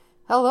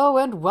Hello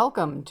and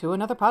welcome to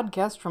another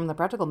podcast from The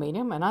Practical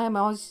Medium, and I am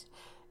always,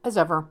 as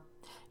ever,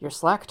 your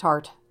slack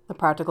tart, The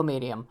Practical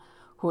Medium,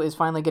 who is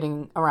finally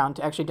getting around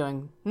to actually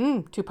doing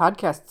two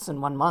podcasts in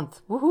 1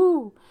 month.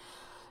 Woohoo!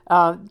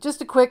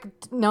 Just a quick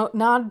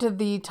nod to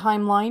the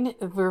timeline.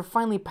 We're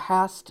finally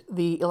past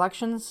the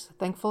elections,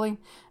 thankfully,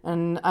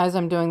 and as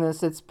I'm doing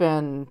this, it's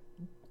been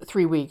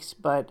 3 weeks,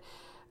 but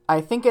I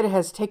think it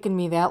has taken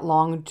me that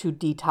long to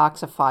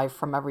detoxify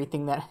from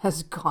everything that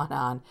has gone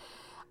on.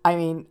 I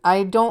mean,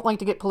 I don't like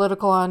to get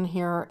political on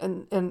here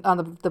and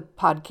on the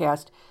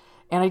podcast,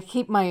 and I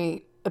keep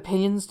my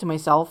opinions to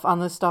myself on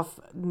this stuff,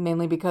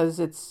 mainly because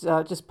it's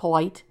just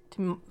polite,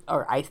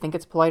 or I think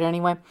it's polite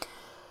anyway.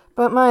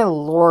 But my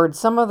lord,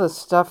 some of the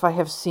stuff I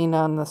have seen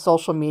on the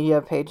social media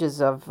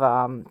pages of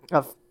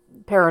not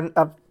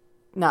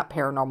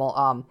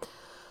paranormal,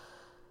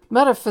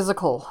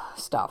 metaphysical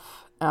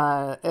stuff.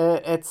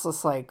 It's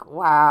just like,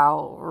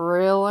 wow,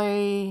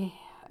 really?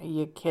 Are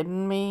you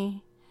kidding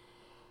me?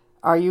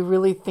 Are you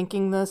really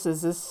thinking this?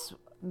 Is this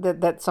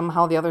that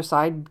somehow the other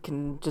side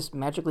can just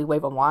magically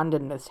wave a wand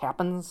and this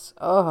happens?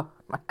 Oh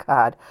my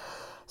God.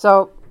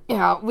 So,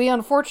 yeah, we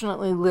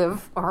unfortunately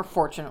live, or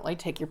fortunately,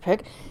 take your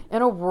pick,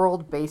 in a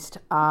world based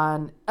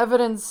on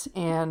evidence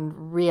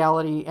and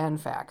reality and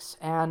facts.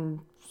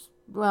 And,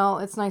 well,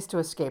 it's nice to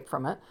escape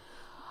from it.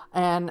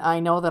 And I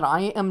know that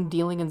I am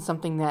dealing in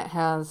something that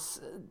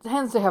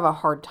tends to have a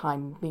hard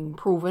time being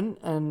proven.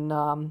 And,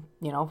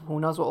 who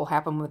knows what will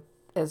happen with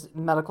as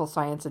medical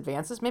science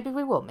advances. Maybe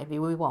we will, maybe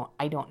we won't.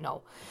 I don't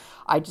know.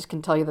 I just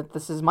can tell you that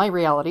this is my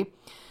reality.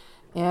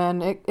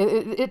 And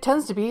it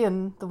tends to be,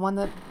 and the one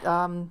that,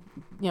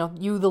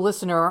 you, the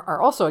listener, are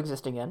also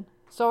existing in.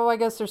 So I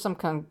guess there's some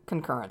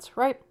concurrence,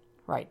 right?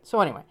 Right. So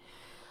anyway,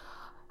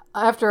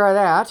 after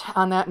that,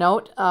 on that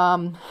note,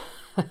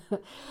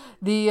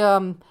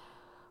 the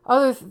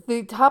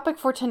topic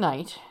for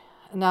tonight,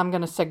 now I'm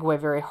going to segue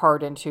very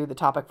hard into the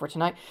topic for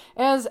tonight,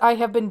 as I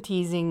have been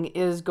teasing,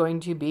 is going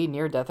to be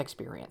near-death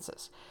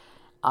experiences.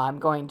 I'm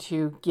going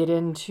to get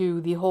into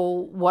the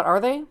whole, what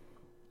are they?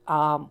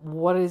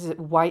 What is it?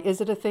 Why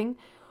is it a thing?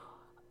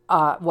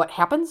 What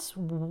happens?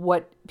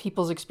 What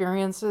people's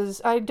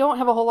experiences? I don't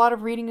have a whole lot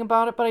of reading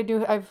about it, but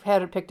I've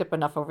had it picked up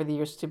enough over the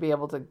years to be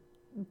able to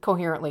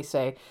coherently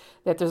say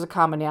that there's a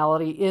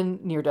commonality in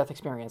near-death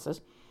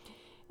experiences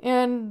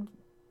and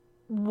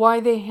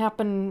why they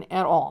happen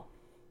at all.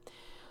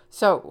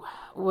 So,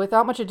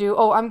 without much ado,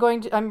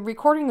 I'm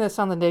recording this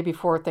on the day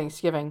before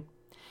Thanksgiving,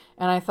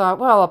 and I thought,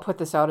 well, I'll put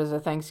this out as a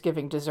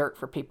Thanksgiving dessert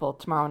for people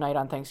tomorrow night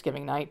on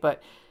Thanksgiving night,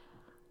 but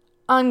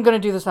I'm going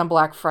to do this on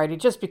Black Friday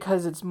just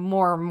because it's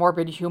more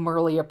morbid,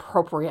 humorly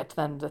appropriate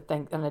than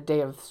a day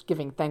of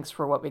giving thanks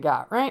for what we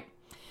got, right?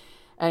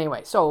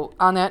 Anyway, so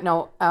on that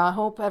note, I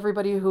hope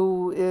everybody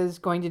who is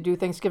going to do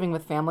Thanksgiving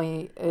with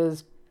family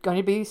is going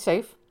to be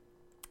safe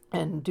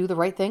and do the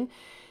right thing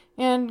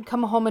and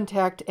come home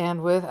intact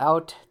and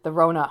without the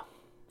Rona.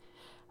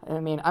 I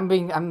mean,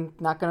 I'm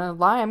not going to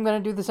lie, I'm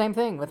going to do the same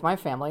thing with my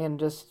family and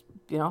just,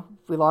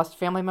 we lost a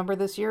family member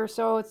this year,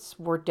 so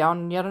we're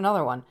down yet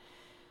another one.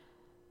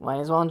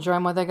 Might as well enjoy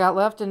what they got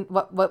left and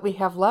what we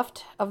have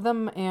left of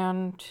them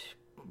and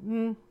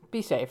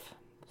be safe.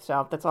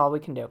 So that's all we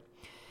can do.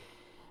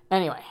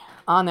 Anyway,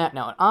 on that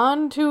note,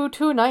 on to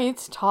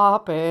tonight's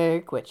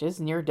topic, which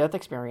is near-death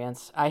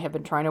experience. I have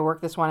been trying to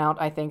work this one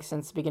out, I think,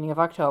 since the beginning of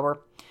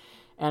October,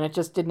 and it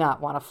just did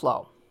not want to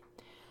flow.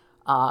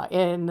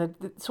 So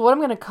what I'm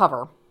going to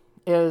cover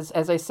is,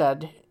 as I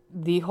said,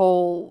 the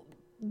whole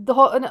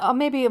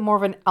maybe more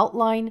of an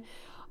outline,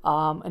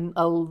 and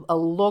a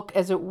look,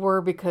 as it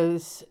were,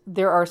 because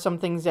there are some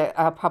things that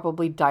I'll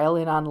probably dial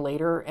in on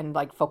later and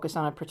focus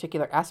on a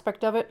particular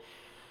aspect of it.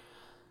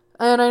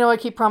 And I know I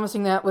keep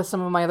promising that with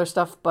some of my other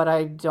stuff, but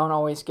I don't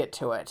always get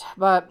to it.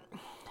 But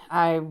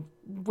I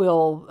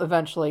will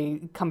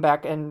eventually come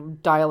back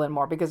and dial in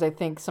more because I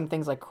think some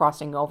things like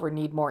crossing over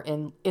need more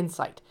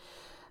insight.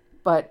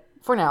 But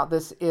for now,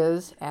 this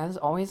is, as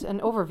always,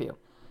 an overview.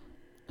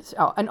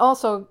 So, and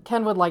also,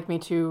 Ken would like me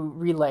to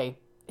relay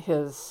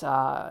his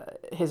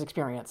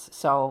experience.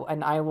 So,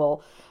 and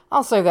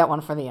I'll save that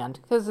one for the end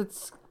because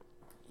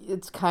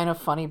it's kind of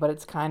funny, but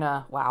it's kind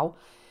of wow.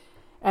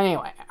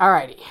 Anyway,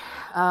 alrighty.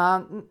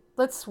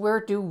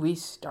 Where do we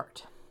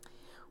start?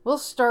 We'll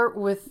start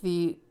with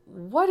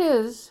what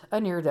is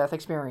a near-death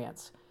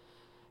experience?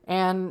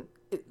 And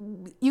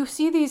you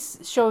see these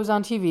shows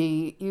on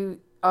TV, you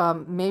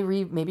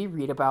maybe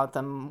read about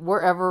them,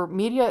 wherever.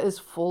 Media is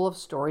full of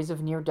stories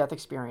of near-death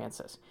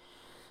experiences.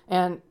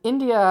 And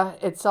India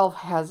itself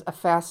has a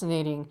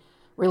fascinating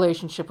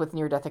relationship with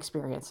near-death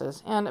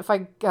experiences. And if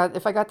I got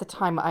the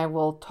time, I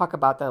will talk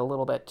about that a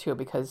little bit too,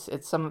 because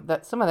it's some of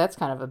that's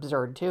kind of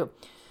absurd too.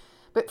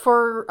 But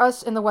for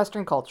us in the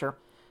Western culture,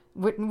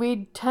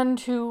 we tend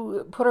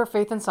to put our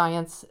faith in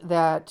science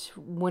that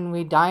when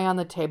we die on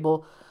the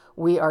table,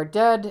 we are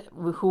dead,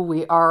 who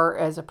we are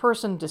as a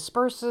person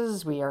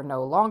disperses, we are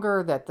no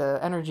longer, that the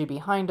energy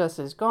behind us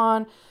is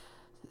gone,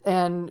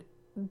 and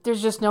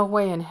there's just no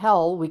way in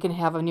hell we can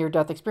have a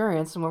near-death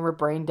experience when we're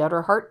brain dead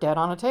or heart dead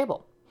on a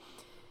table.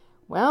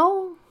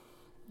 Well,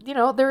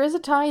 there is a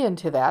tie-in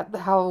to that,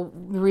 how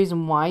the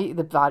reason why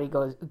the body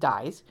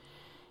dies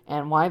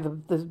and why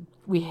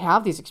we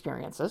have these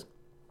experiences,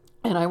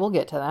 and I will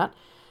get to that.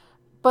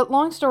 But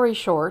long story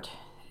short,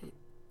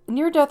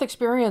 near-death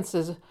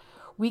experiences,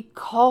 we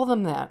call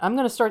them that. I'm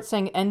going to start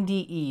saying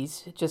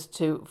NDEs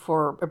just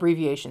for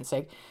abbreviation's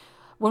sake.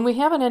 When we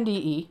have an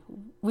NDE,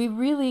 we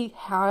really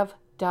have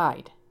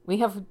died.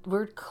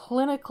 We're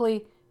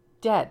clinically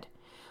dead.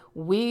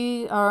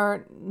 We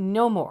are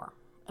no more.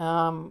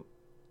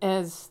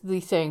 As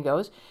the saying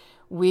goes,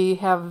 we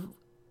have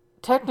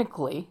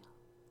technically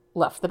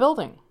left the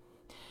building.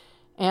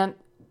 And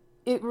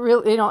it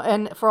really,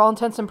 and for all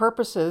intents and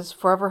purposes,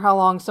 forever how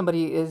long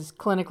somebody is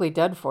clinically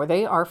dead for,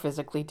 they are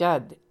physically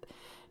dead.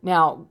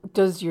 Now,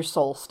 does your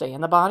soul stay in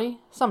the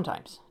body?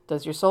 Sometimes.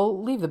 Does your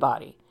soul leave the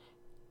body?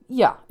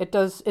 Yeah, it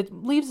does. It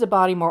leaves the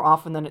body more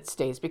often than it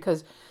stays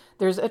because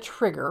there's a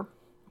trigger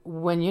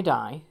when you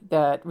die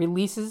that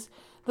releases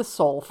the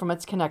soul from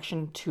its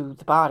connection to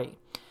the body.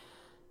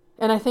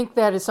 And I think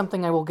that is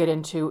something I will get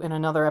into in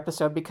another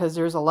episode because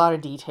there's a lot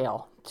of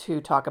detail to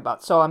talk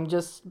about. So I'm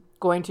just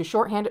going to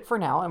shorthand it for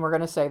now, and we're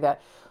going to say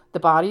that the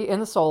body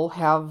and the soul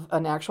have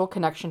an actual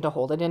connection to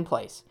hold it in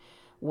place.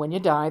 When you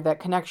die, that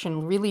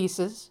connection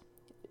releases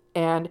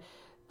and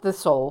the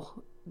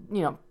soul,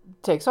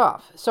 takes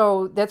off.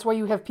 So that's why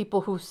you have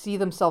people who see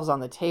themselves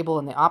on the table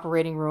in the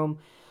operating room.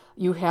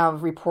 You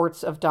have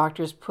reports of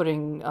doctors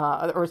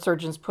or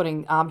surgeons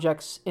putting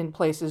objects in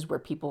places where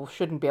people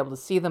shouldn't be able to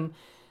see them,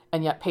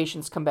 and yet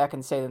patients come back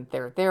and say that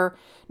they're there.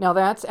 Now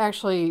that's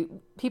actually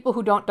people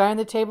who don't die on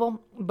the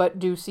table, but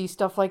do see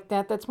stuff like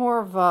that. That's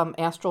more of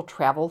astral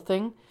travel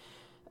thing.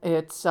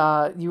 It's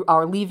you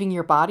are leaving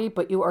your body,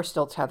 but you are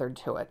still tethered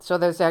to it. So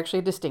there's actually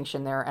a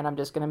distinction there, and I'm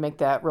just going to make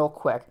that real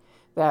quick.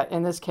 That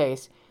in this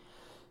case,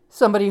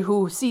 somebody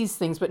who sees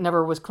things but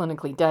never was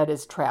clinically dead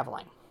is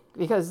traveling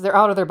because they're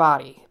out of their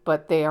body,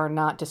 but they are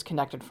not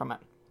disconnected from it.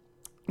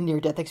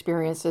 Near-death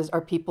experiences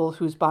are people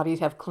whose bodies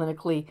have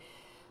clinically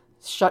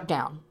shut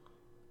down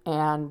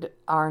and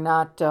are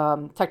not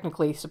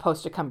technically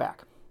supposed to come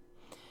back.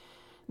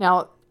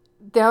 Now,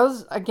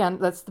 that's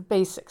the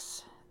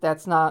basics.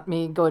 That's not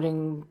me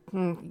going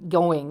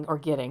or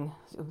getting,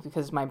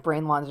 because my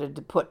brain wanted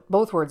to put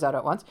both words out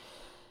at once,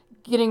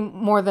 getting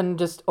more than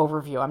just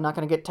overview. I'm not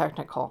going to get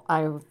technical.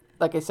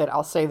 Like I said,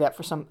 I'll say that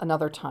for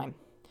another time.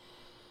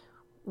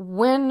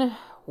 When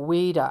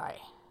we die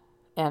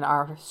and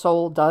our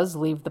soul does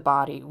leave the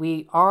body,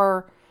 we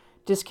are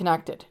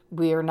disconnected.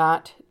 We are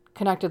not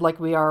connected like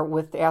we are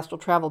with the astral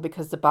travel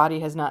because the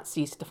body has not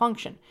ceased to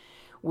function.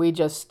 We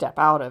just step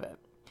out of it.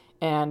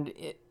 And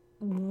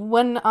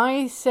when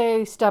I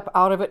say step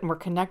out of it and we're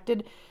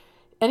connected,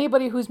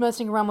 anybody who's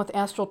messing around with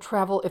astral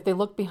travel, if they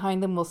look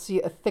behind them, will see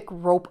a thick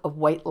rope of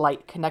white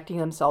light connecting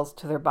themselves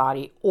to their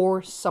body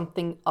or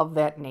something of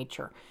that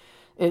nature.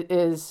 It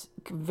is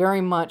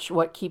very much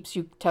what keeps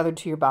you tethered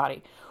to your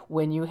body.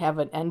 When you have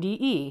an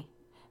NDE,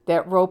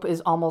 that rope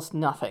is almost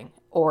nothing,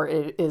 or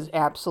it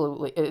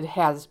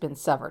has been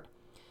severed.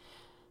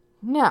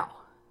 Now,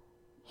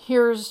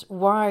 here's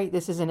why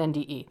this is an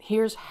NDE.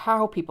 Here's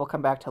how people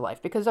come back to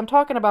life, because I'm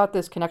talking about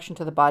this connection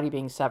to the body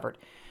being severed.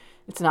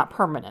 It's not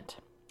permanent.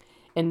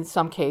 In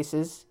some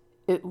cases,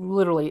 it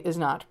literally is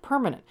not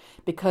permanent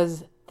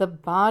because the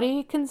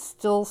body can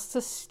still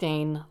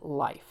sustain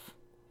life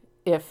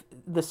if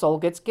the soul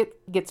gets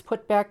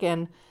put back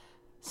in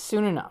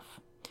soon enough.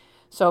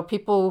 So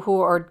people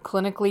who are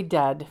clinically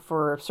dead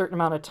for a certain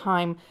amount of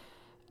time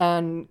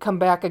and come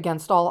back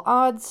against all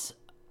odds,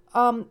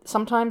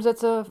 sometimes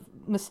it's a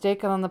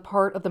mistake on the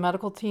part of the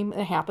medical team.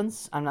 It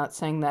happens. I'm not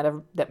saying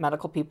that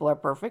medical people are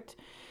perfect,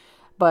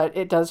 but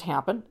it does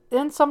happen.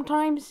 And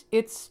sometimes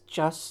it's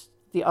just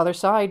the other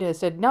side has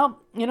said, no,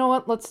 you know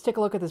what? Let's take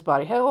a look at this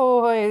body.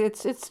 Oh,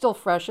 it's still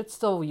fresh. It's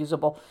still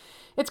usable.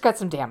 It's got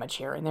some damage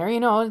here and there.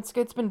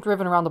 It's been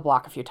driven around the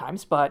block a few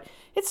times, but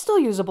it's still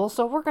usable.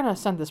 So we're going to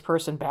send this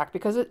person back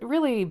because it's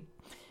the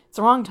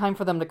wrong time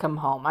for them to come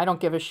home. I don't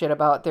give a shit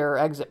about their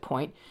exit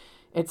point.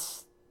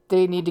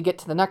 They need to get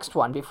to the next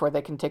one before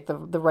they can take the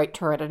right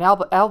turn at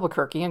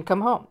Albuquerque and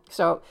come home.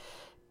 So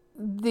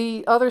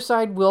the other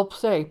side will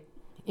say,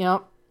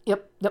 nope,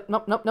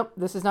 nope,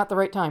 this is not the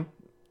right time.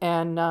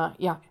 And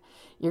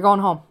you're going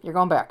home. You're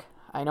going back.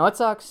 I know it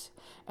sucks,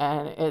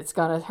 and it's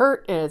going to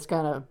hurt, and it's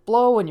going to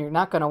blow, and you're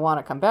not going to want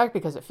to come back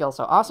because it feels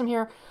so awesome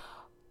here,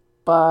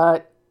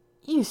 but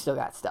you still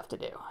got stuff to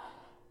do.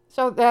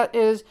 So that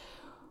is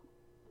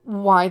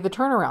why the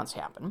turnarounds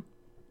happen,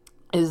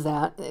 is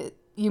that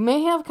you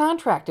may have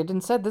contracted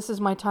and said, this is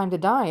my time to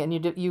die, and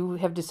you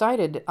have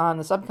decided on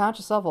the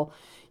subconscious level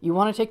you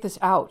want to take this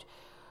out,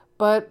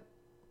 but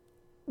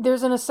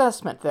there's an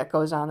assessment that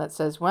goes on that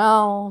says,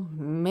 well,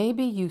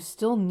 maybe you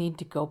still need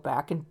to go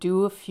back and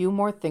do a few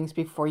more things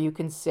before you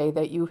can say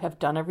that you have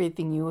done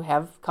everything you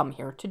have come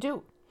here to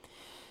do.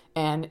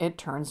 And it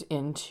turns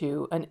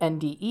into an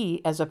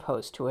NDE as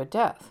opposed to a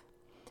death.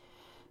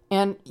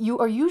 And you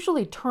are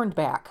usually turned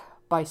back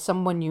by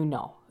someone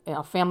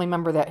a family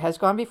member that has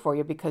gone before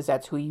you because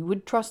that's who you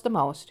would trust the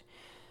most.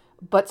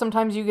 But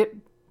sometimes you get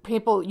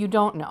people you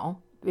don't know,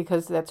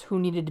 because that's who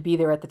needed to be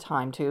there at the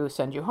time to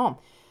send you home.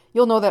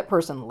 You'll know that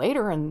person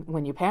later, and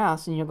when you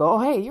pass, and you'll go, "Oh,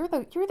 hey, you're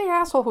the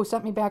asshole who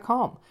sent me back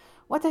home.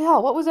 What the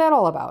hell? What was that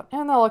all about?"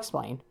 And they'll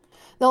explain.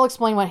 They'll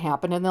explain what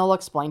happened, and they'll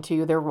explain to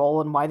you their role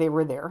and why they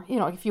were there.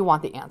 If you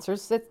want the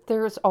answers,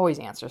 there's always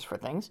answers for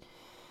things.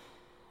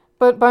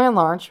 But by and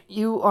large,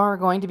 you are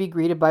going to be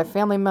greeted by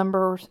family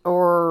members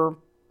or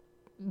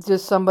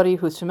just somebody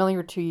who's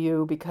familiar to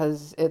you,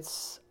 because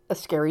it's a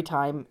scary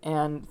time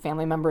and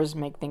family members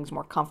make things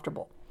more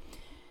comfortable.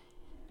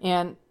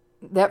 And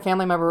that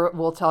family member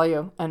will tell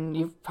you, and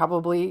you've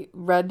probably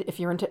read, if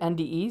you're into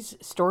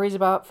NDEs, stories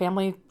about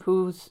family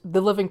who's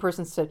the living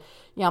person said,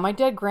 "Yeah, my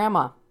dead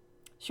grandma,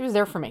 she was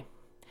there for me.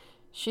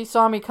 She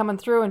saw me coming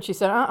through and she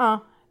said,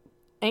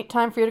 ain't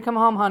time for you to come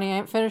home, honey. I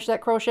ain't finished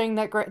that crocheting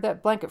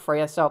that blanket for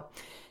you. So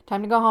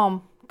time to go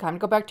home. Time to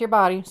go back to your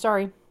body.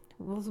 Sorry.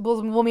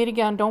 We'll meet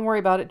again. Don't worry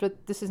about it.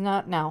 But this is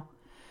not now."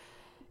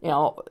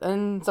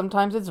 And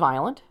sometimes it's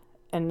violent.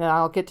 And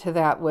I'll get to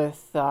that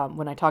with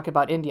when I talk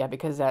about India,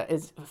 because that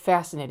is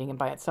fascinating in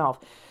by itself.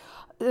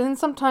 And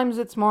sometimes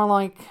it's more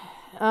like,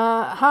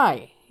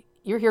 "Hi,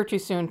 you're here too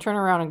soon. Turn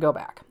around and go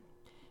back."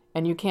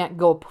 And you can't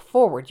go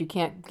forward. You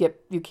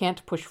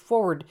can't push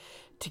forward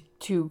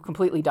to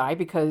completely die,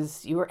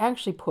 because you were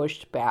actually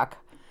pushed back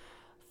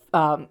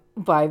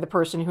by the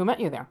person who met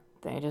you there.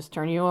 They just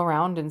turn you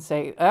around and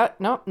say,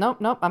 "Nope.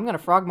 I'm going to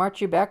frog march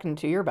you back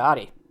into your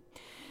body."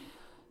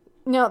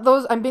 Now,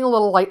 I'm being a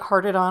little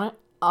lighthearted on it.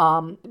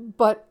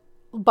 But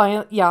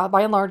by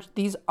and large,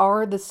 these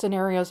are the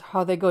scenarios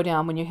how they go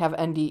down when you have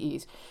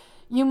NDEs.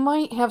 You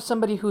might have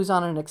somebody who's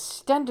on an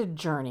extended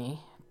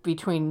journey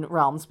between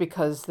realms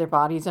because their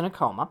body's in a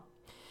coma,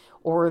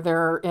 or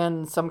they're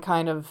in some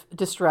kind of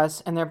distress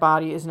and their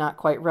body is not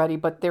quite ready,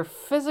 but their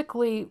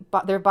physical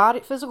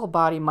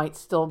body might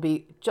still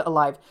be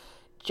alive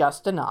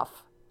just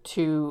enough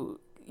to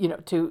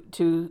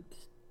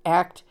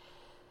act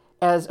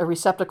as a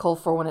receptacle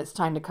for when it's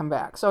time to come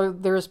back. So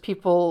there's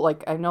people,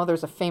 like, I know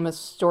there's a famous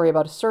story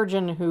about a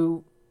surgeon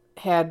who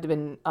had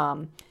been, I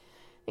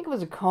think it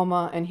was a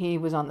coma, and he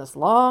was on this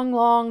long,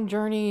 long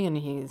journey, and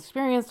he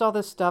experienced all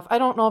this stuff. I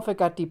don't know if it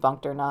got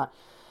debunked or not,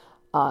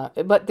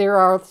 but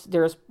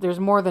there's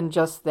more than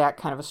just that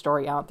kind of a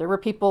story out there, where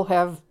people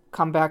have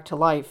come back to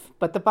life,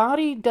 but the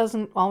body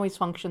doesn't always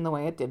function the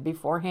way it did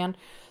beforehand.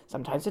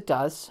 Sometimes it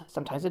does,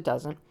 sometimes it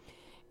doesn't.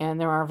 And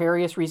there are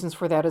various reasons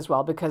for that as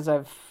well, because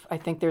I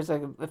think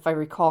if I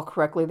recall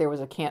correctly, there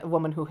was a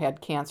woman who had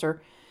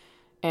cancer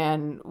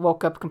and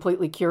woke up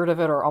completely cured of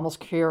it, or almost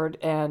cured,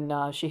 and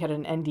she had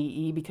an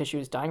NDE because she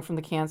was dying from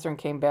the cancer and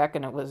came back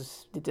and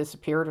it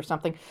disappeared or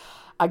something.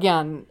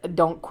 Again,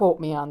 don't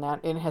quote me on that.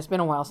 It has been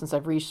a while since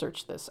I've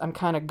researched this. I'm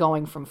kind of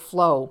going from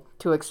flow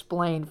to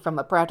explain from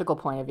a practical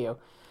point of view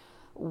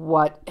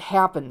what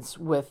happens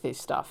with this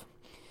stuff.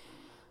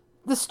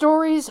 The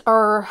stories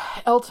are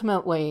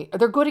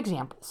they're good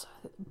examples,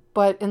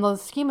 but in the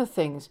scheme of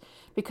things,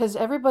 because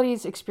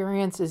everybody's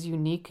experience is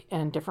unique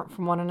and different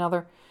from one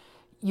another,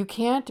 you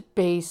can't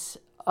base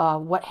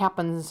what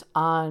happens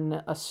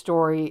on a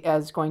story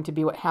as going to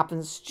be what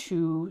happens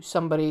to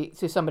somebody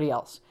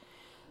else.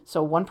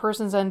 So one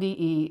person's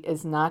NDE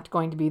is not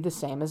going to be the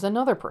same as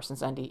another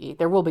person's NDE.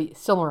 There will be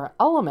similar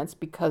elements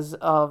because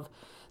of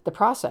the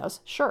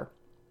process, sure,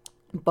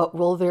 but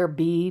will there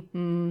be?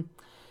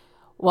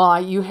 Well,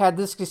 I had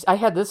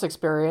this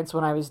experience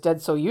when I was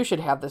dead, so you should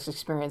have this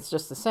experience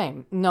just the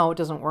same. No, it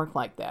doesn't work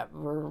like that.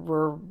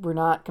 We're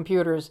not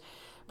computers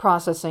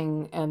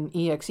processing an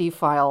EXE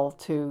file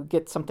to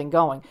get something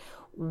going.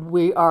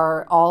 We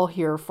are all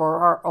here for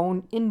our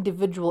own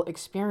individual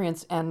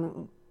experience,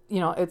 and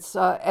it's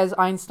as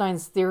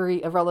Einstein's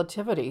theory of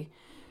relativity.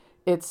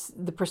 It's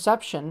the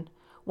perception.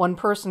 One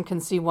person can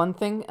see one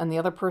thing, and the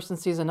other person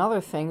sees another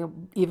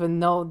thing,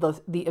 even though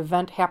the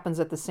event happens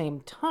at the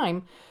same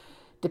time.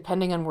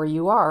 Depending on where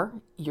you are,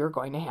 you're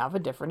going to have a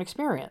different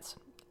experience.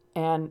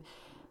 And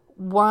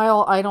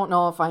while I don't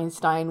know if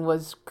Einstein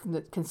was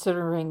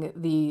considering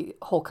the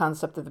whole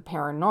concept of the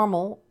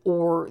paranormal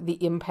or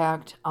the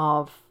impact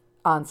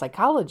on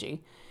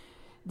psychology,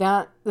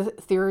 that the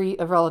theory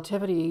of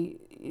relativity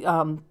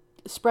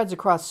spreads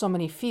across so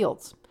many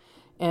fields,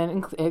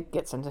 and it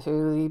gets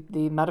into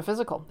the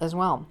metaphysical as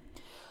well.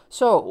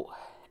 So,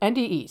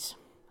 NDEs.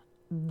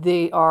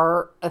 They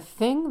are a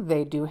thing.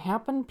 They do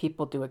happen.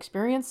 People do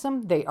experience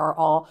them. They are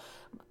all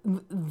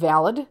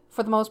valid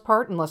for the most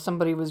part, unless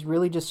somebody was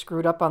really just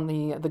screwed up on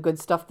the good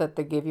stuff that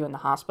they gave you in the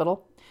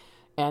hospital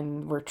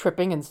and were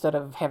tripping instead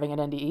of having an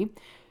NDE.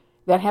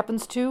 That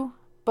happens too,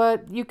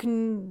 but you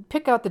can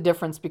pick out the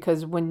difference,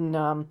 because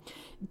when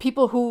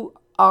people who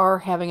are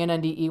having an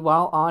NDE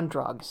while on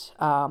drugs,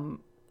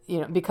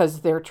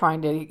 because they're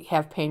trying to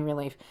have pain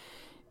relief,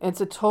 it's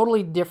a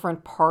totally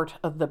different part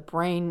of the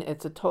brain.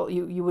 It's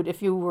you would,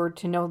 if you were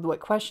to know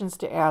what questions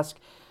to ask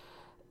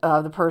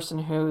the person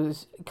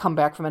who's come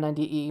back from an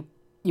NDE,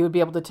 you would be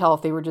able to tell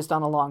if they were just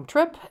on a long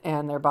trip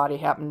and their body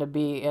happened to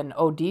be in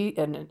OD,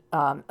 in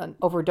an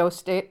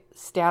overdose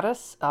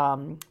status,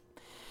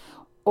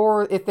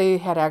 or if they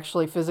had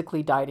actually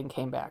physically died and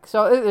came back.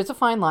 So it's a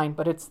fine line,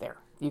 but it's there.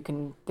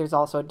 There's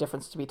also a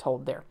difference to be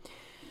told there.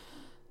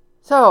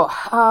 So,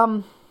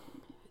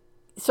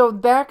 so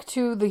back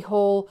to the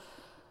whole,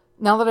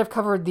 now that I've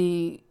covered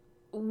the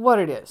what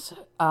it is,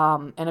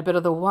 and a bit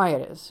of the why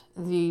it is,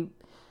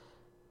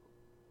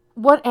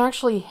 what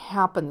actually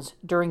happens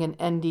during an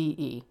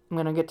NDE. I'm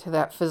going to get to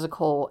that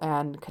physical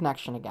and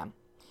connection again.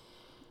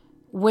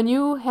 When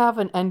you have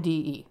an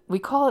NDE, we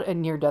call it a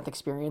near-death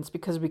experience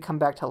because we come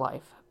back to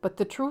life. But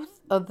the truth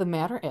of the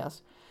matter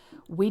is,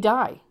 we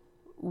die.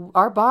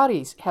 Our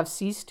bodies have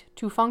ceased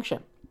to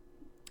function.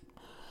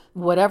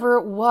 Whatever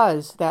it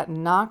was that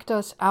knocked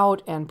us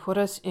out and put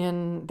us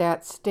in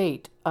that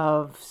state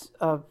of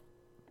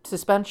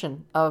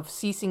suspension, of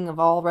ceasing of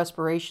all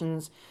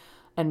respirations,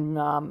 and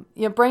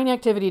brain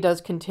activity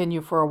does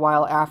continue for a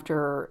while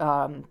after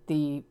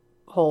the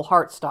whole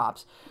heart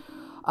stops.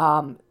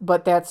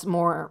 But that's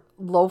more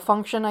low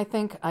function, I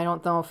think. I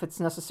don't know if it's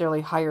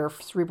necessarily higher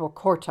cerebral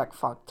cortex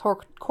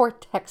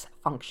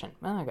function.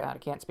 Oh, God, I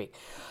can't speak.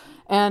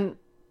 And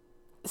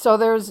so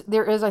there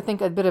is, I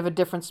think, a bit of a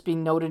difference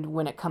being noted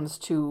when it comes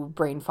to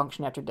brain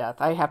function after death.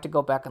 I have to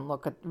go back and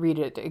read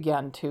it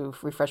again to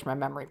refresh my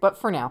memory. But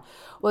for now,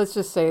 let's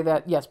just say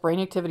that, yes,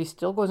 brain activity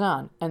still goes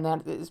on, and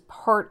that is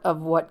part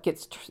of what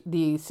gets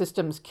the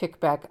systems kick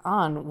back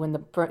on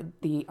when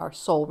our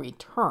soul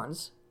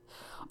returns.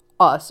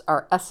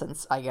 Our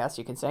essence, I guess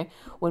you can say,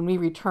 when we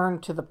return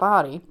to the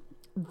body,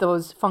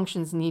 those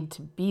functions need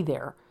to be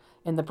there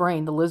in the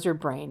brain, the lizard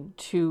brain,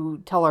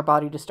 to tell our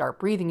body to start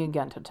breathing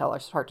again, to tell our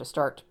heart to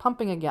start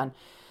pumping again,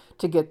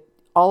 to get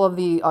all of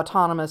the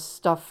autonomous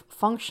stuff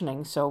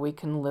functioning so we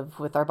can live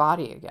with our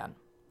body again.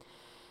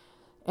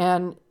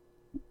 And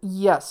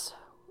yes,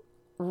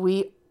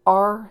 we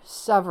are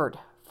severed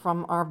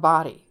from our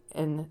body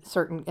in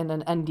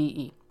an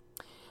NDE.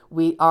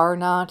 We are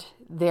not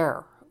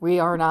there. We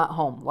are not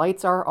home.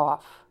 Lights are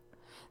off.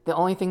 The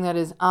only thing that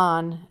is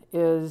on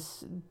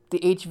is the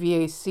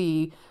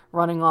HVAC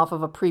running off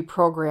of a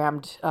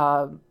pre-programmed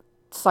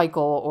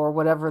cycle, or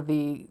whatever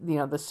the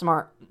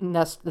smart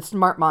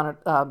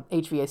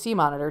HVAC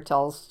monitor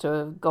tells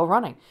to go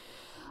running.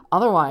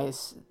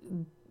 Otherwise,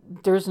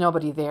 there's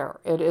nobody there.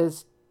 It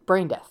is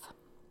brain death.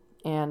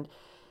 And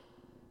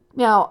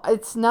now,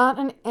 it's not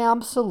an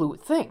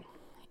absolute thing.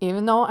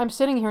 Even though I'm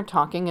sitting here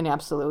talking in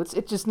absolutes,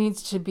 it just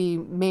needs to be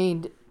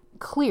made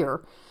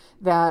clear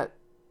that,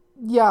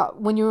 yeah,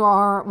 when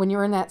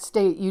you're in that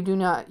state,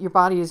 your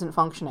body isn't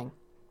functioning,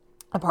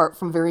 apart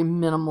from very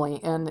minimally,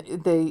 and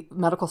the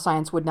medical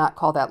science would not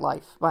call that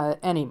life by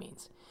any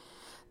means.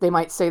 They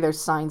might say there's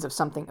signs of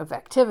something of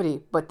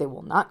activity, but they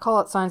will not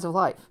call it signs of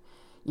life.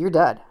 You're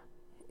dead.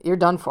 You're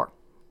done for.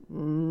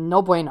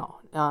 No bueno.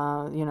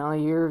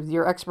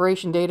 Your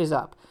expiration date is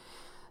up.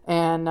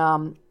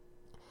 And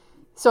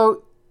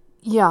so,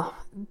 yeah,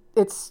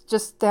 it's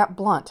just that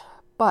blunt.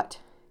 But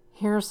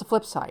here's the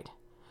flip side.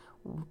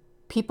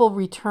 People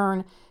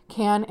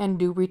can and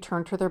do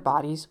return to their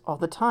bodies all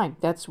the time.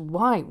 That's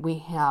why we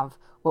have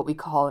what we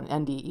call an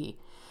NDE.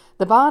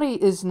 The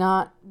body is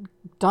not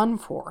done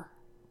for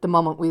the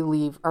moment we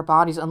leave our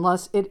bodies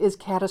unless it is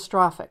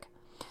catastrophic.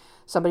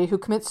 Somebody who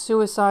commits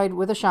suicide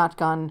with a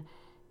shotgun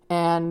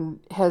and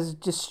has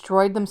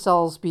destroyed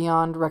themselves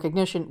beyond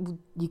recognition,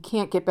 you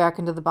can't get back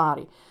into the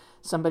body.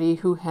 Somebody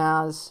who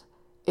has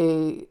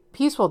a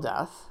peaceful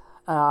death,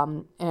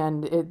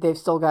 they've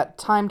still got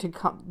time to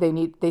come.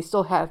 They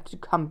still have to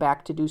come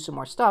back to do some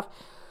more stuff.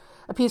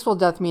 A peaceful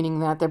death meaning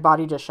that their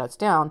body just shuts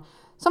down.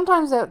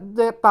 Sometimes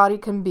that body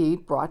can be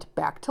brought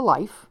back to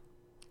life,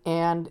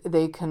 and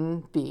they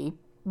can be,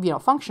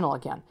 functional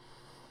again.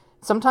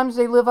 Sometimes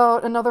they live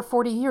out another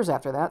 40 years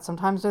after that.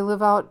 Sometimes they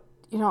live out,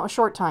 a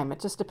short time. It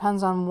just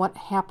depends on what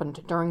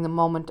happened during the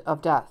moment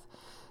of death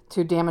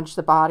to damage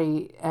the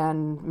body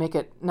and make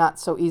it not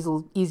so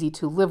easy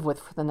to live with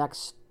for the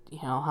next,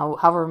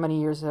 however many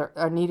years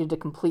are needed to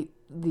complete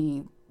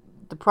the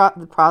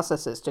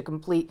processes, to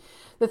complete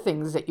the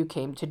things that you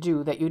came to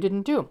do that you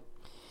didn't do.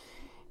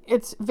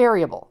 It's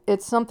variable.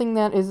 It's something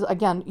that is,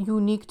 again,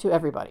 unique to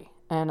everybody.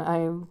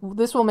 And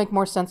this will make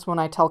more sense when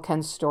I tell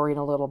Ken's story in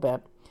a little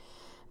bit.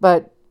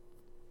 But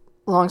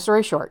long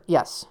story short,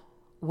 yes,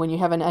 when you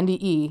have an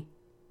NDE,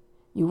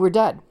 you were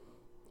dead.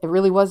 It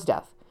really was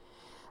death.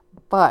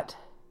 But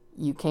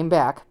you came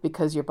back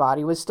because your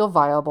body was still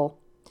viable.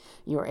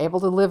 You were able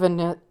to live in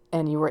it,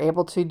 and you were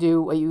able to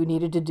do what you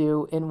needed to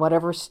do in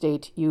whatever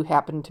state you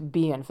happened to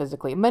be in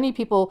physically. Many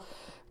people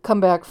come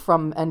back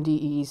from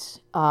NDEs,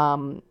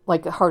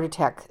 like a heart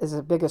attack is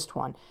the biggest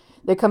one.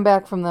 They come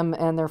back from them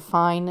and they're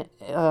fine,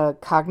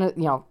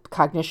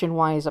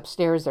 cognition-wise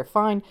upstairs, they're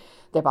fine.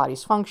 Their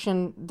bodies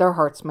function, their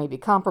hearts may be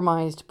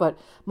compromised, but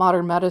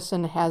modern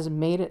medicine has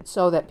made it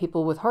so that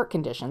people with heart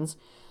conditions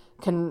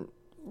can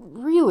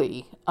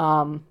really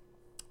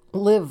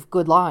live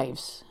good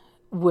lives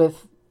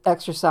with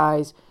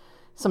exercise,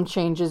 some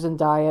changes in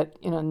diet,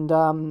 and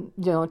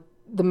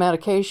the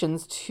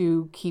medications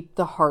to keep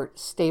the heart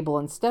stable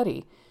and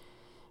steady.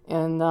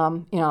 And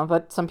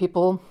but some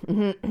people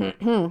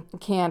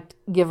can't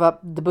give up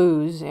the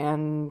booze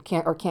and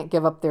can't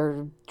give up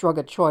their drug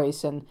of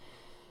choice, and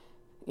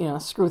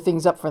screw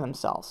things up for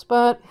themselves.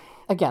 But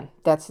again,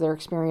 that's their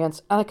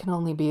experience. I can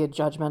only be a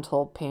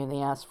judgmental pain in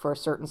the ass for a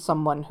certain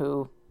someone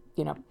who,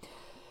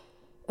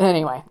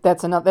 Anyway,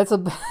 that's a that's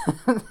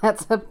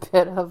a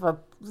bit of a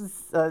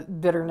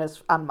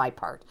bitterness on my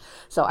part.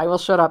 So I will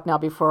shut up now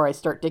before I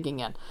start digging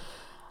in.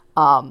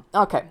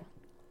 Okay.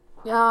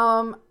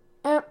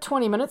 At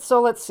 20 minutes,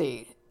 so let's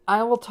see.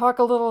 I will talk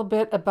a little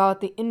bit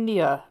about the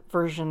India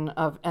version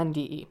of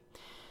NDE.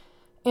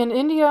 And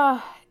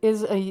India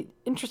is an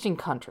interesting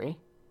country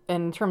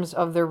in terms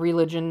of their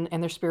religion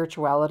and their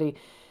spirituality.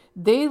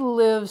 They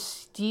live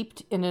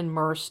steeped and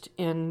immersed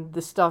in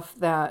the stuff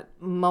that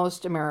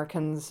most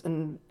Americans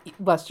and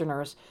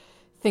Westerners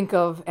think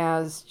of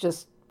as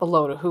just a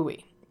load of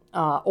hooey.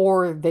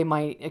 Or they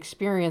might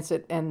experience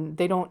it and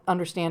they don't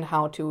understand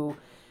how to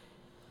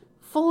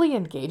fully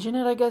engage in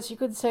it, I guess you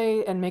could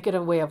say, and make it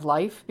a way of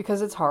life,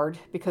 because it's hard,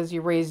 because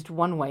you're raised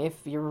one way. If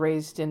you're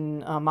raised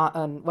in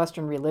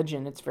Western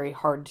religion, it's very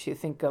hard to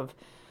think of,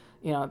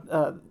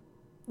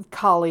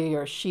 Kali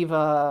or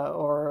Shiva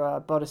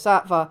or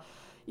Bodhisattva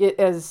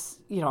as,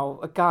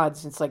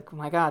 gods. It's like, oh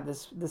my God,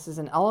 this is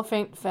an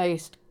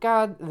elephant-faced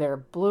god. They're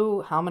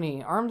blue. How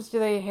many arms do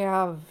they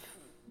have?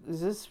 Is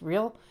this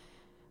real?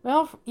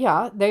 Well,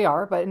 yeah, they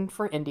are, but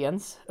for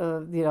Indians,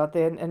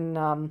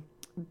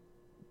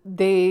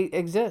 they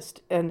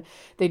exist, and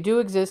they do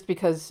exist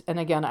because, and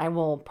again, I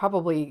will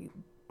probably,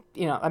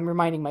 I'm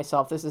reminding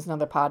myself, this is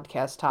another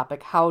podcast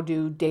topic, how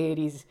do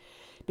deities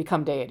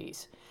become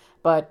deities?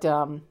 But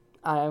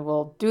I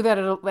will do that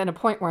at a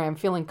point where I'm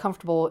feeling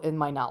comfortable in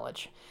my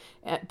knowledge.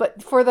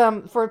 But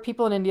for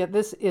people in India,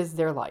 this is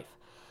their life.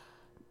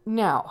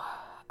 Now,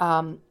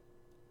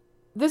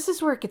 this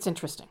is where it gets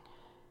interesting.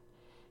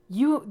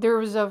 There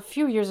was a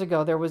few years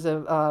ago, there was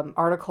a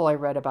article I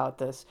read about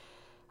this,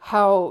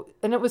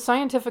 and it was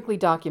scientifically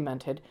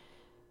documented,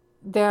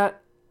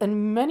 that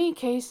in many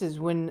cases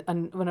when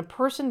a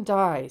person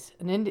dies,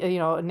 a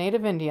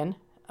native Indian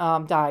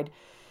died,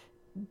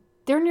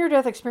 their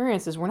near-death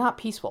experiences were not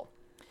peaceful.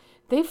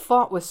 They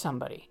fought with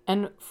somebody,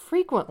 and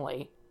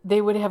frequently they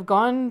would have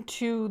gone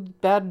to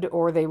bed,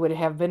 or they would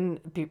have been,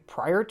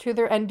 prior to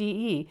their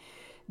NDE,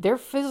 their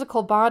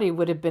physical body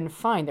would have been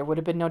fine. There would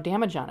have been no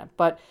damage on it.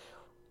 But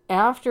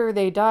after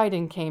they died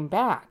and came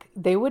back,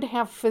 they would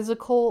have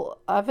physical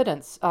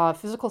evidence,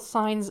 physical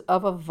signs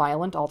of a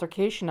violent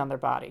altercation on their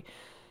body.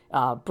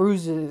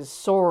 Bruises,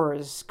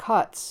 sores,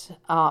 cuts,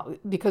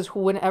 because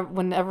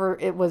whenever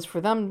it was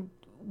for them,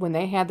 when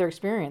they had their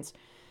experience,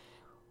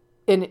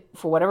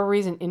 for whatever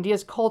reason,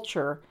 India's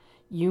culture,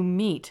 you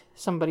meet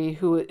somebody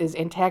who is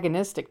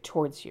antagonistic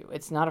towards you.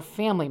 It's not a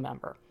family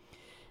member.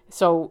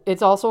 So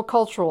it's also a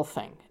cultural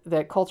thing,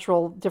 that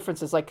cultural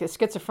differences, like a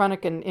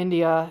schizophrenic in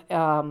India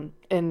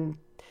and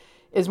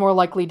is more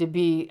likely to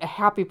be a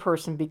happy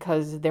person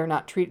because they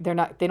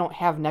don't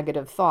have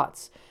negative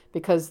thoughts,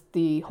 because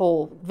the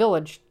whole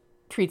village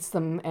treats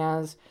them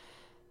as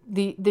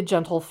the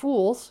gentle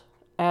fools,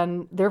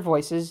 and their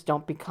voices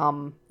don't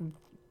become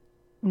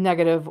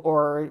negative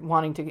or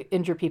wanting to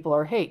injure people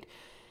or hate.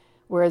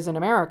 Whereas in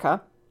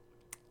America,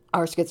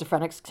 our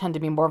schizophrenics tend to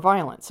be more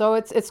violent. So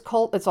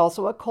it's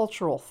also a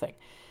cultural thing.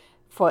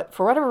 For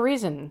whatever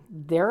reason,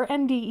 their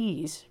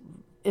NDEs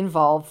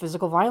involve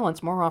physical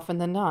violence more often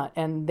than not,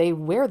 and they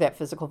wear that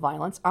physical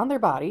violence on their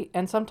body,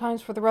 and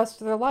sometimes for the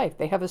rest of their life.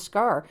 They have a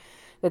scar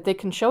that they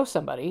can show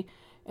somebody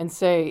and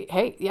say,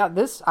 hey, yeah,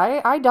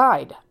 I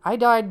died. I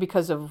died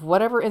because of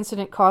whatever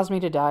incident caused me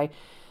to die.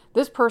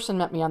 This person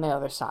met me on the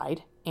other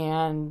side,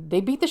 and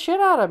they beat the shit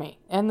out of me,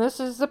 and this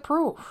is the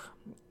proof.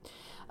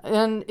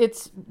 And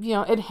it's, there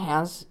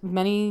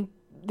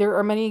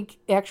are many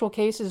actual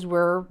cases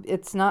where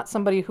it's not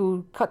somebody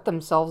who cut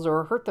themselves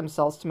or hurt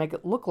themselves to make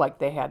it look like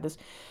they had this.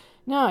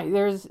 No,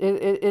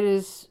 it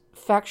is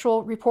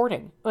factual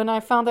reporting. And I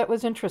found that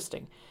was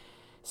interesting.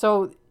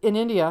 So in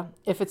India,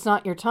 if it's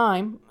not your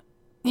time,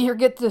 you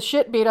get the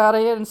shit beat out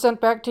of you and sent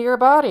back to your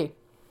body.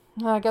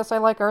 I guess I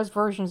like ours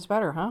versions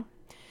better, huh?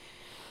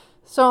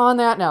 So on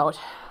that note,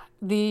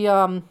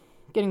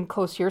 getting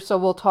close here, so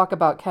we'll talk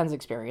about Ken's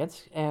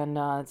experience, and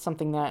it's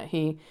something that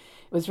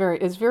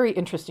is very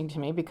interesting to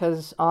me,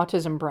 because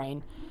autism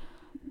brain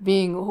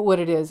being what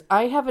it is,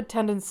 I have a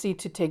tendency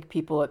to take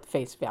people at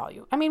face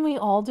value. I mean, we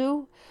all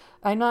do.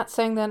 I'm not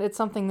saying that it's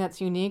something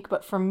that's unique,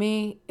 but for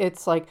me,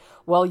 it's like,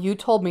 well, you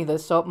told me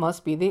this, so it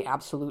must be the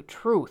absolute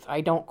truth.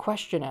 I don't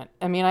question it.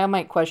 I mean, I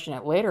might question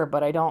it later,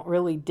 but I don't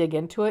really dig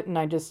into it, and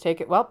I just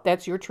take it, well,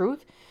 that's your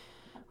truth.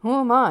 Who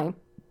am I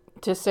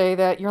to say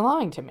that you're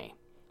lying to me?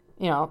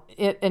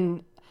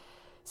 And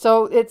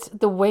so it's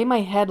the way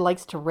my head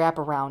likes to wrap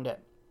around it.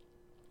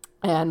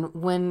 And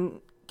when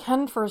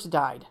Ken first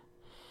died,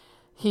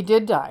 he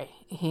did die.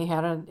 He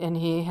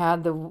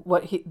had the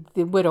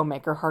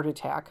widowmaker heart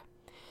attack,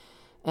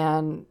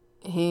 and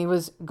he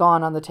was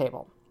gone on the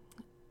table.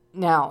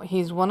 Now,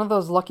 he's one of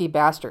those lucky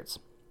bastards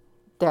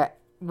that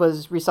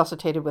was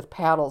resuscitated with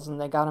paddles, and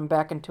they got him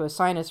back into a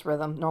sinus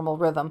rhythm, normal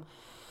rhythm.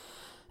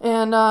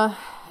 And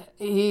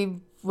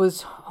he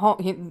was home.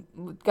 He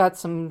got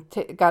some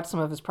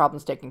of his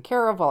problems taken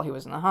care of while he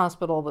was in the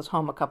hospital. Was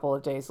home a couple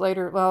of days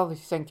later. Well,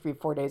 he's saying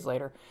 3-4 days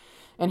later,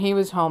 and he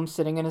was home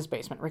sitting in his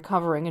basement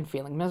recovering and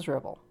feeling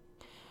miserable,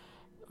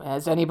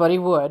 as anybody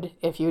would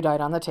if you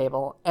died on the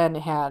table. And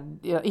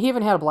he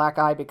even had a black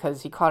eye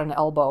because he caught an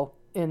elbow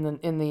in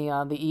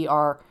the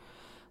ER.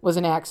 Was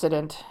an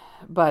accident,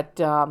 but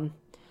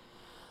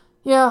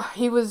yeah,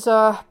 he was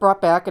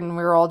brought back, and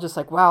we were all just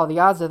like, wow, the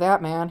odds of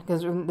that, man,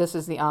 because this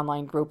is the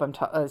online group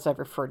as I've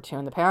referred to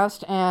in the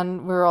past,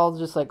 and we were all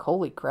just like,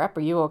 holy crap,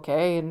 are you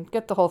okay? And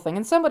get the whole thing.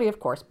 And somebody, of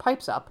course,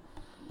 pipes up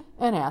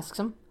and asks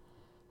him,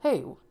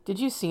 hey, did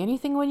you see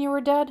anything when you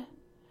were dead?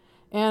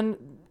 And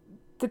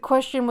the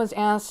question was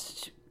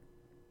asked,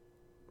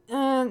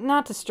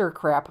 not to stir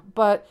crap,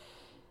 but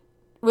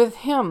with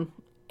him,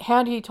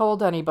 had he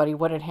told anybody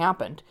what had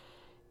happened,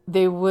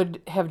 they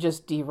would have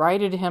just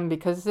derided him,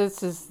 because it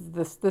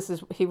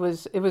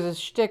was a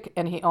shtick,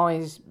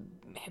 and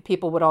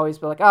people would always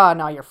be like, oh,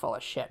 no, you're full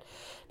of shit,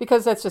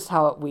 because that's just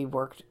how we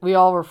worked. We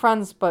all were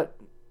friends, but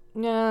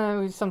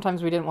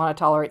sometimes we didn't want to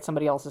tolerate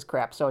somebody else's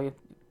crap.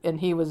 And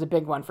he was a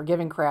big one for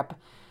giving crap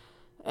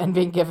and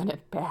being given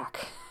it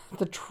back.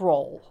 The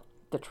troll,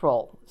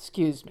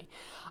 excuse me.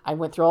 I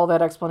went through all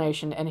that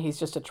explanation, and he's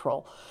just a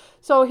troll.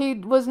 So he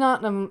was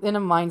not in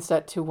a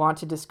mindset to want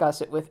to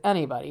discuss it with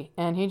anybody.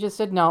 And he just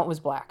said, no, it was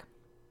black.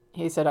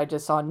 He said, I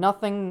just saw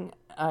nothing.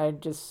 I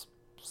just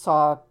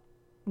saw,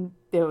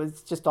 it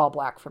was just all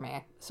black for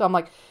me. So I'm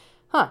like,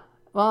 huh.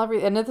 Well,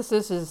 and this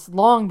is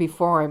long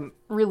before I'm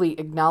really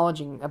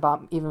acknowledging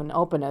about even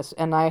openness.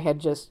 And I had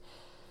just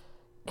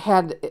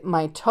had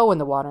my toe in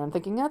the water. I'm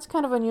thinking, that's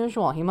kind of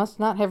unusual. He must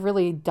not have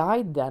really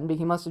died then, but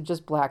he must have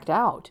just blacked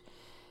out.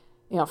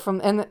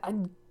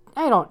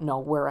 I don't know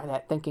where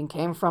that thinking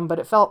came from, but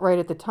it felt right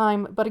at the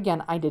time. But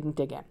again, I didn't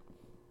dig in.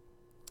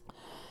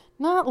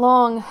 Not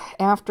long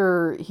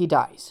after he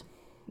dies,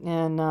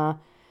 and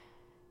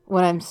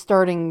when I'm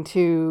starting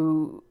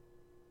to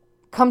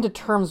come to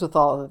terms with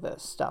all of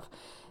this stuff,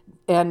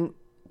 and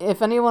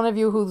if any one of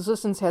you who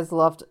listens has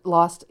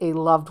lost a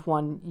loved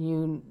one,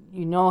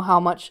 you know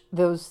how much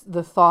your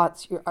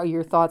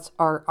thoughts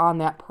are on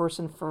that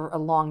person for a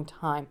long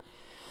time.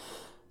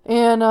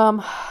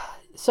 And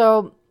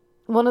so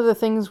one of the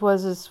things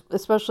is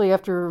especially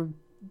after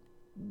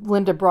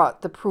Linda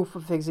brought the proof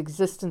of his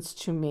existence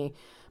to me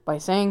by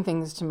saying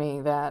things to me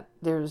that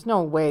there's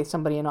no way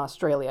somebody in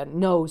Australia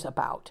knows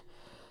about,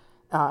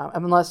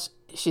 unless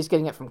she's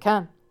getting it from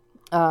Ken.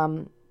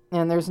 And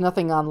there's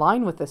nothing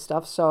online with this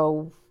stuff,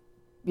 so,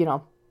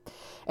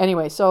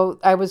 Anyway, so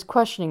I was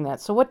questioning that.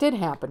 So what did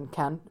happen,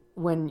 Ken,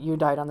 when you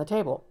died on the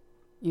table?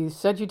 You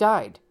said you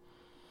died.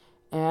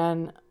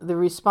 And the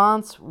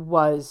response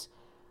was,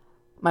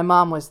 my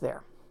mom was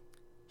there.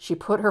 She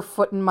put her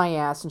foot in my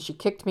ass and she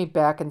kicked me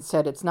back and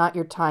said, it's not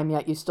your time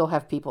yet. You still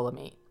have people to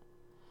meet.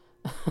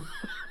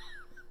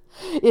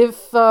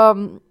 If,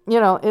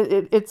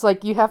 it's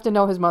like you have to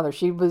know his mother.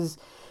 She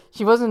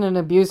wasn't an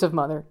abusive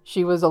mother.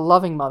 She was a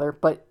loving mother.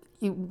 But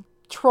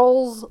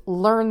trolls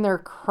learn their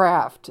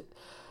craft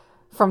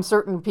from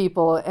certain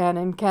people. And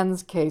in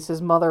Ken's case,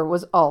 his mother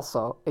was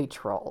also a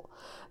troll.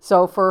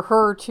 So for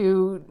her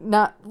to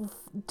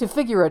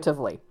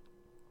figuratively,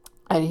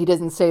 and he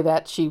doesn't say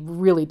that she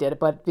really did it,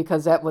 but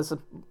because that was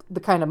the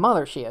kind of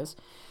mother she is.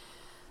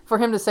 For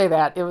him to say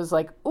that, it was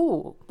like,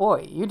 ooh,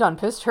 boy, you done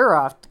pissed her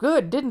off.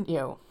 Good, didn't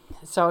you?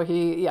 So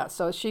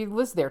so she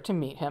was there to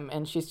meet him,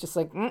 and she's just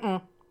like,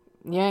 you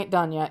ain't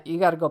done yet. You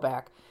got to go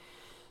back.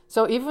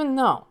 So even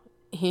though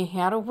he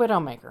had a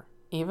widowmaker,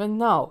 even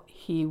though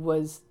he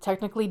was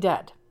technically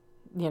dead,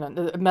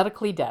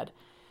 medically dead,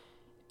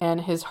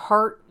 and his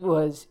heart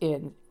was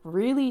in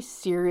really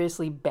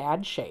seriously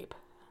bad shape,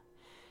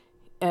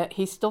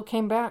 he still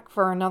came back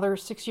for another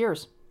 6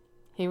 years.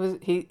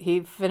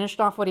 He finished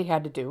off what he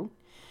had to do.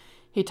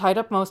 He tied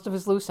up most of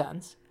his loose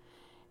ends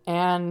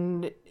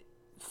and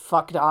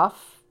fucked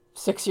off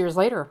 6 years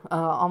later.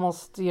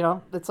 Almost,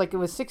 it's like it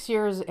was 6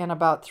 years and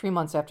about 3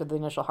 months after the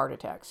initial heart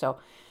attack. So,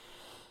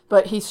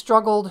 but he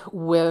struggled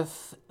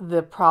with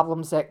the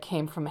problems that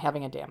came from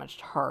having a damaged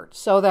heart.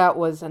 So that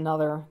was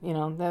another,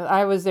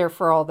 I was there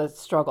for all the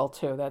struggle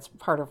too. That's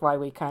part of why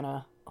we kind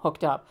of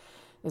hooked up.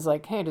 Is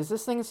like, hey, does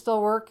this thing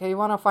still work? Hey, you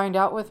want to find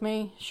out with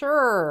me?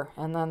 Sure.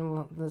 And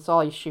then that's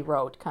all she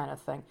wrote, kind of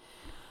thing.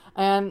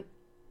 And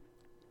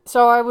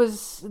so I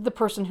was the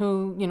person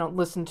who,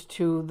 listened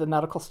to the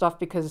medical stuff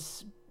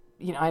because,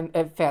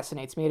 it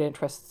fascinates me, it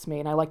interests me,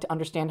 and I like to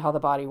understand how the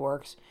body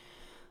works.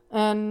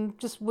 And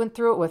just went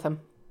through it with him,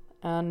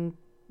 and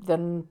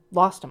then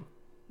lost him,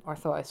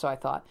 so I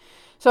thought.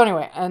 So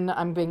anyway, and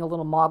I'm being a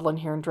little maudlin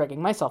here and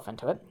dragging myself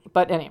into it.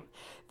 But anyway,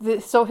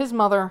 so his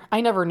mother, I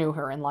never knew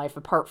her in life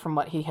apart from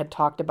what he had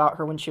talked about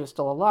her when she was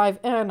still alive,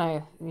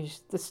 and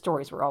the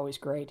stories were always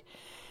great.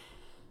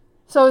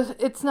 So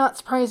it's not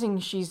surprising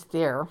she's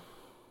there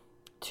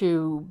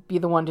to be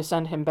the one to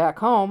send him back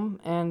home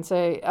and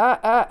say,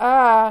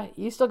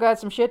 you still got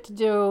some shit to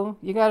do.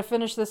 You got to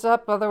finish this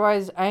up,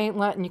 otherwise I ain't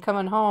letting you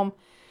coming home.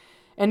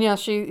 And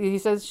he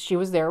says she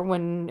was there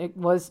when it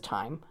was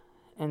time.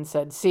 and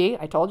said, "See,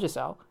 I told you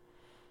so."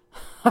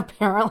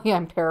 Apparently,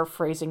 I'm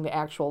paraphrasing the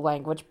actual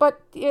language,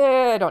 but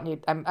yeah, I don't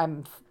need. I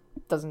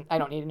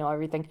don't need to know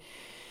everything.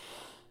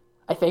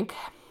 I think.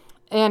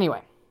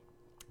 Anyway,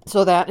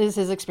 so that is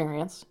his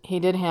experience. He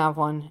did have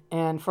one,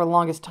 and for the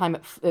longest time,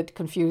 it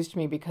confused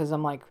me because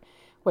I'm like,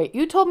 wait,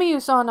 you told me you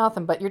saw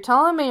nothing, but you're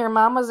telling me your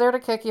mom was there to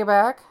kick you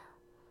back?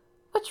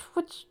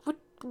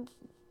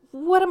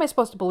 What am I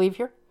supposed to believe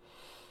here?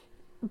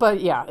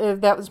 But yeah,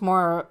 that was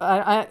more.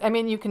 I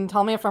mean, you can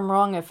tell me if I'm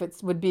wrong. If it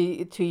would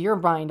be to your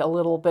mind a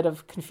little bit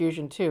of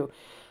confusion too,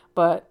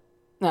 but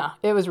no,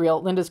 it was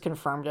real. Linda's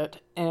confirmed it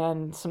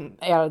and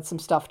added some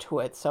stuff to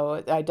it.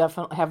 So I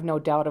definitely have no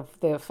doubt of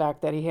the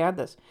fact that he had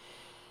this.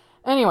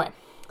 Anyway,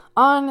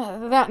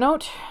 on that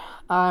note,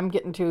 I'm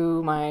getting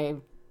to my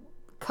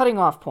cutting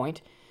off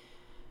point,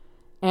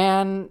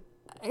 and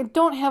I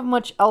don't have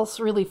much else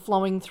really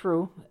flowing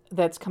through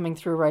that's coming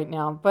through right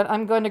now, but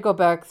I'm going to go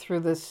back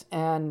through this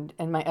and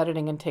my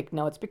editing and take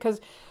notes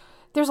because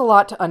there's a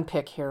lot to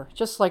unpick here,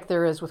 just like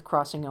there is with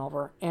crossing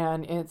over,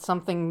 and it's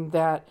something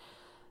that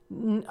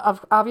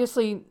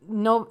obviously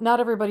not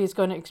everybody is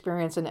going to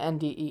experience an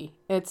NDE.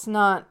 It's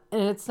not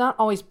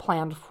always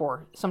planned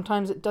for.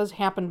 Sometimes it does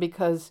happen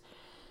because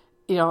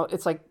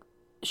it's like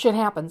shit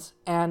happens,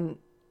 and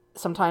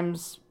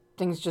sometimes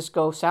things just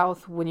go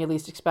south when you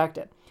least expect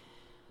it.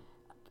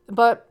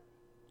 But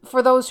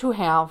for those who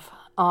have,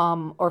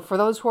 or for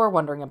those who are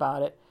wondering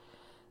about it,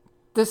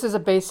 this is a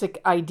basic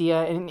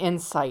idea and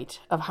insight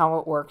of how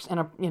it works,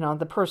 and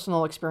the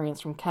personal experience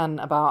from Ken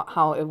about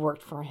how it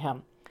worked for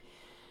him.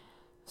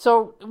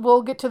 So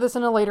we'll get to this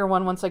in a later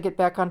one once I get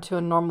back onto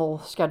a normal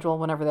schedule,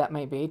 whenever that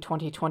may be.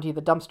 2020,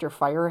 the dumpster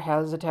fire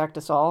has attacked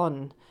us all,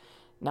 and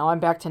now I'm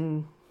back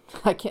to.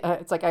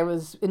 It's like I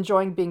was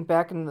enjoying being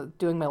back and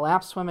doing my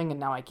lap swimming, and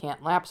now I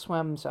can't lap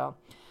swim. So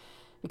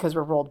because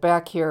we're rolled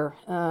back here,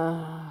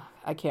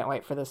 I can't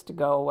wait for this to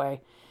go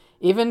away.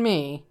 Even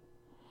me,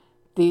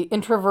 the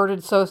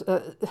introverted,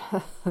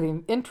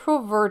 the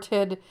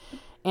introverted,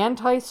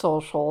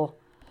 antisocial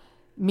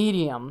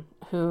medium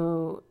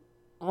who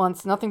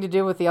wants nothing to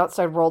do with the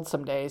outside world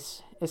some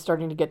days, is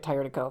starting to get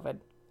tired of COVID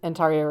and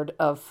tired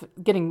of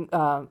getting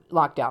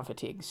lockdown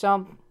fatigue.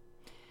 So,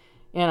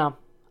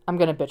 I'm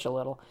going to bitch a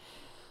little.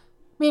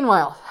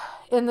 Meanwhile,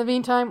 in the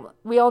meantime,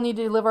 we all need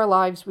to live our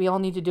lives. We all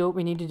need to do what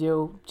we need to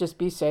do. Just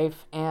be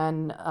safe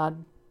and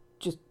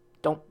just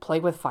don't play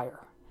with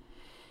fire.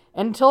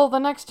 Until the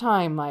next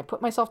time I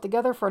put myself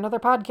together for another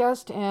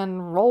podcast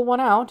and roll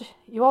one out,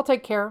 you all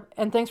take care,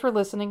 and thanks for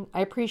listening.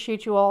 I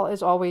appreciate you all,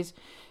 as always,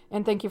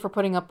 and thank you for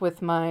putting up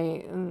with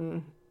my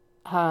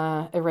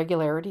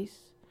irregularities.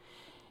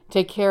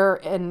 Take care,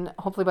 and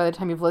hopefully by the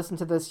time you've listened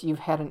to this, you've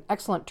had an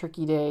excellent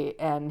turkey day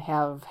and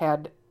have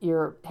had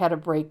a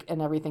break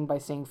and everything by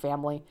seeing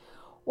family,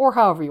 or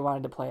however you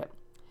wanted to play it.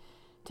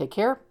 Take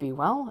care, be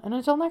well, and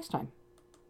until next time.